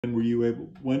And were you able,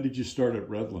 when did you start at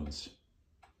Redlands?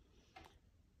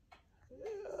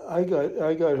 I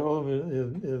got home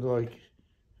in like,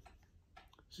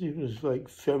 see, it was like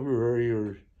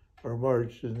February or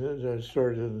March, and then I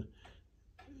started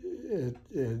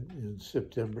in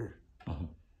September. Uh-huh.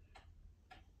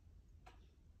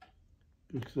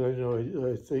 Because I know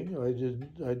I think I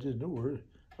didn't work,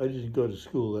 I didn't go to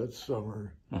school that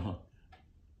summer. Uh-huh.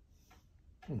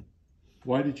 Hmm.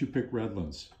 Why did you pick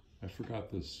Redlands? I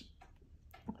forgot this.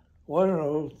 Well, I don't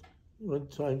know. One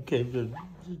time came to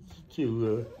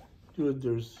do it.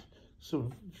 There's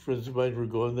some friends of mine were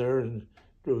going there and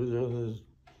drove there, and it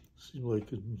seemed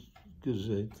like as good as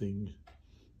anything.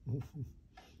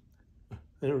 I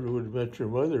never would have met your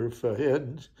mother if I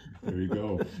hadn't. There you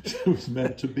go. It was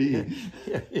meant to be.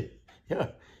 Yeah,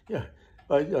 yeah, yeah.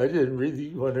 I didn't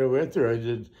really, when I went there, I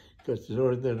did got to know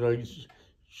her. And then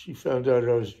she found out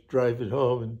I was driving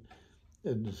home,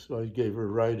 and so I gave her a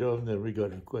ride home. Then we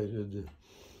got acquainted.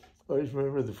 I always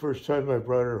remember the first time I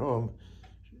brought her home.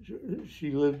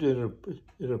 She lived in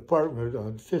an apartment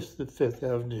on Fifth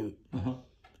Avenue, Uh-huh.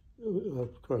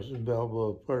 up across in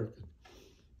Balboa Park.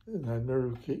 And I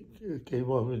remember came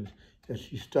home and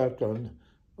she stopped on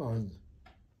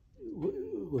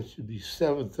what should be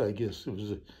Seventh, I guess.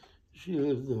 She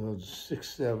lived on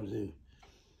Sixth Avenue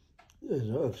in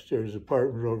an upstairs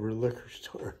apartment over a liquor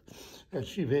store, and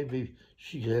she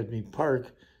had me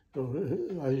park.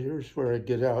 Here's where I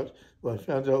get out. Well, I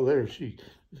found out later she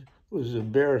was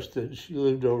embarrassed that she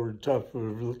lived over the top of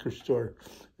a liquor store,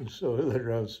 and so I let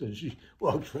her out. So she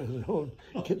walked right home.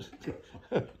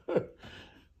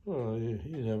 Oh, you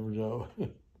never know.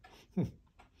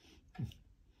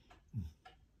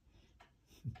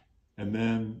 And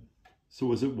then, so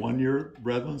was it 1 year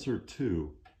Redlands or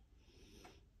two?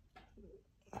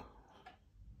 I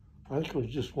think it was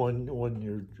just one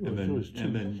year. And It then, was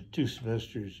and then, 2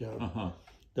 semesters. Yeah. uh-huh.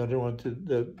 Then I went to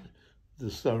the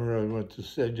summer. I went to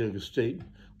San Diego State.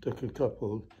 Took a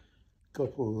couple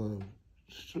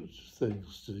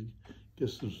things to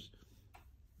get some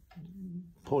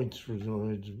points for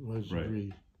my Right.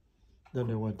 degree. Then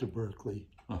I went to Berkeley,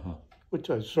 Uh-huh. which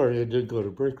I'm sorry I didn't go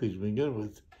to Berkeley to begin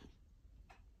with.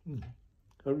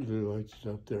 I really liked it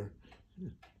up there.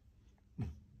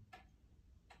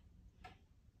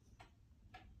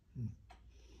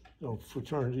 Oh,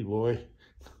 fraternity boy.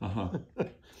 Uh-huh.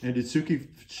 And did Suki,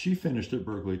 she finished at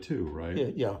Berkeley too, right?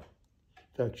 Yeah, yeah.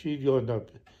 In fact, she'd gone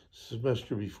up a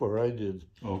semester before I did.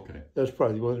 Okay. That's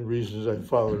probably one of the reasons I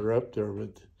followed her up there.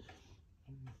 But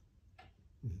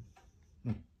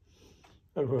I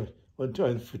remember one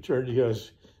time the fraternity I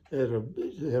was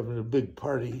having a big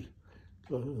party,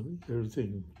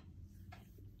 everything.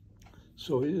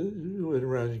 So we went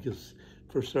around and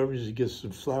for some reason, get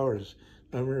some flowers.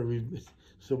 I remember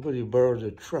somebody borrowed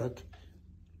a truck.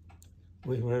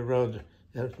 We went around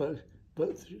and about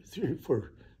 3 or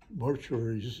 4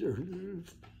 mortuaries and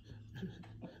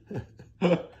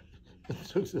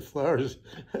took the flowers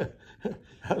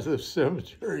out of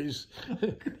cemeteries.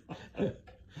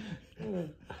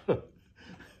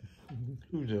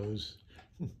 Who knows?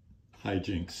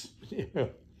 Hijinks. Yeah.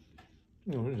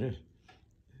 We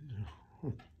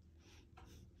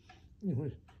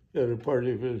had a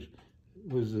party. It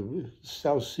was the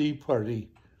South Sea party.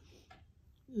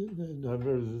 And I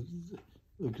remember,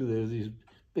 look at there, these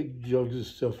big jugs of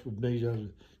stuff made out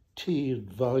of tea and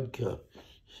vodka.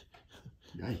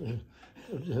 Yikes.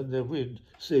 And then we had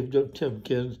saved up 10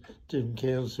 cans out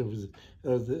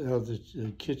of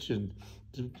the kitchen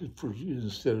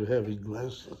instead of having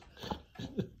glasses.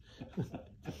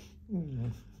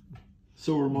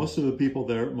 So were most of the people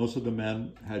there, most of the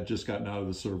men had just gotten out of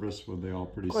the service? Were they all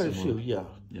pretty Quite similar? a few, yeah.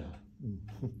 Yeah.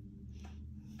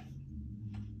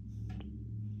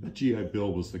 The GI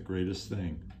Bill was the greatest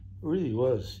thing. It really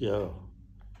was, yeah.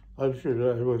 I'm sure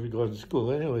that I would have gone to school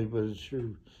anyway, but it's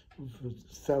sure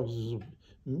thousands of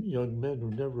young men who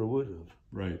never would have.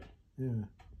 Right. Yeah.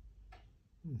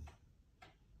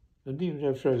 And even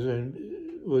after I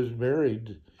was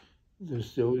married, they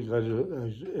still got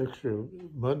extra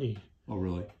money. Oh,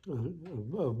 really?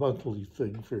 A monthly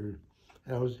thing for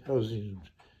housing.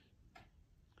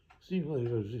 Seemed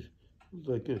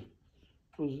like it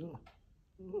was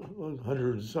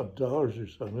 $100 and some dollars or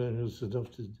something. And it was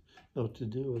enough to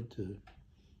do it.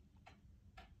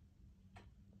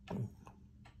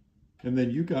 And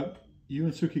then you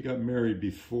and Suki got married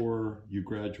before you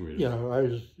graduated. Yeah, I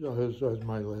was on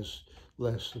my last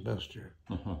semester.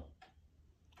 Uh-huh.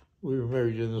 We were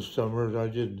married in the summer, and I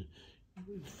didn't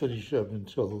finish up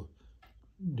until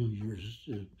New Year's.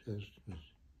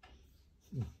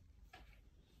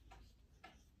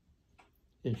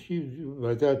 and she,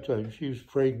 by that time, she was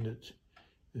pregnant,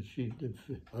 and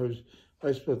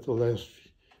I spent the last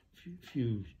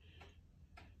few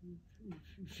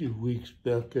weeks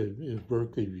back in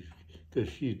Berkeley because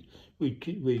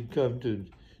we'd come to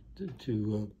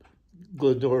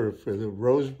Glendora for the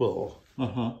Rose Bowl,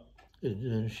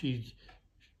 and she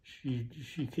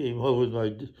came home with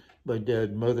my dad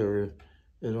and mother,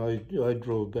 and I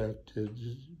drove back to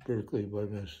Berkeley by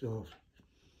myself.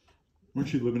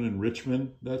 Weren't you living in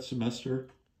Richmond that semester?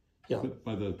 Yeah.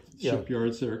 By the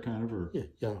shipyards there, kind of, or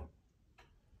yeah.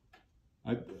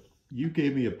 You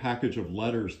gave me a package of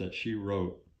letters that she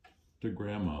wrote to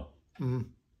Grandma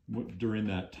during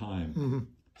that time.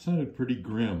 It sounded pretty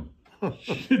grim.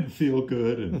 She didn't feel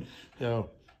good, and yeah.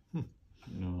 you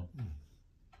know.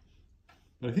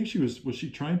 But I think was she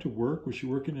trying to work? Was she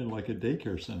working in like a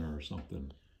daycare center or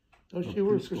something? Oh, she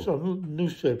worked for some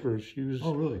newspaper. She was.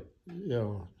 Oh, really?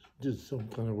 Yeah, did some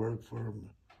kind of work for him.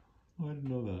 Oh, I didn't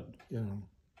know that. Yeah.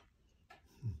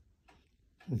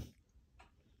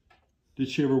 Did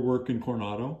she ever work in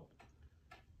Coronado?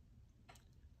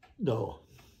 No.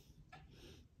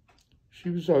 She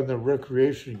was on the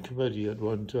recreation committee at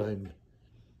one time.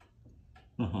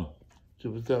 So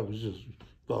that was just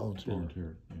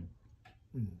volunteer.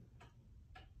 Yeah.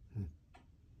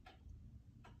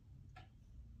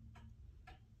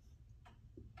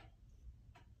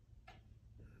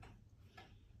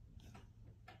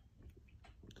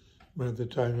 But at the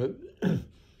time that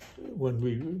when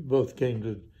we both came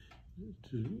to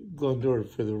Glendora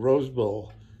for the Rose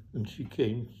Bowl, and she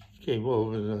came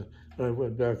over, and I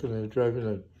went back, and I was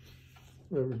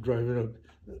driving up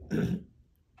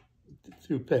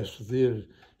through Pasadena,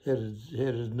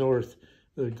 headed north.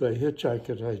 The guy hitchhiked,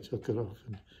 and I took it off,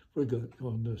 and we got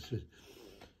on this.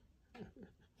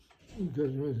 We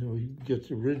get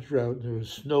the ridge route, and there was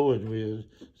snow, and we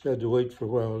had to wait for a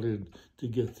while to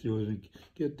get through it and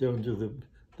get down to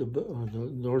on the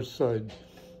north side.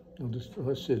 And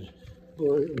I said,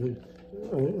 "Boy,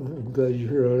 I'm glad you're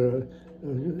here.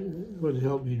 Want to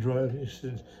help me drive?"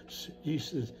 He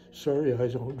said, "Sorry, I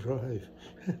don't drive."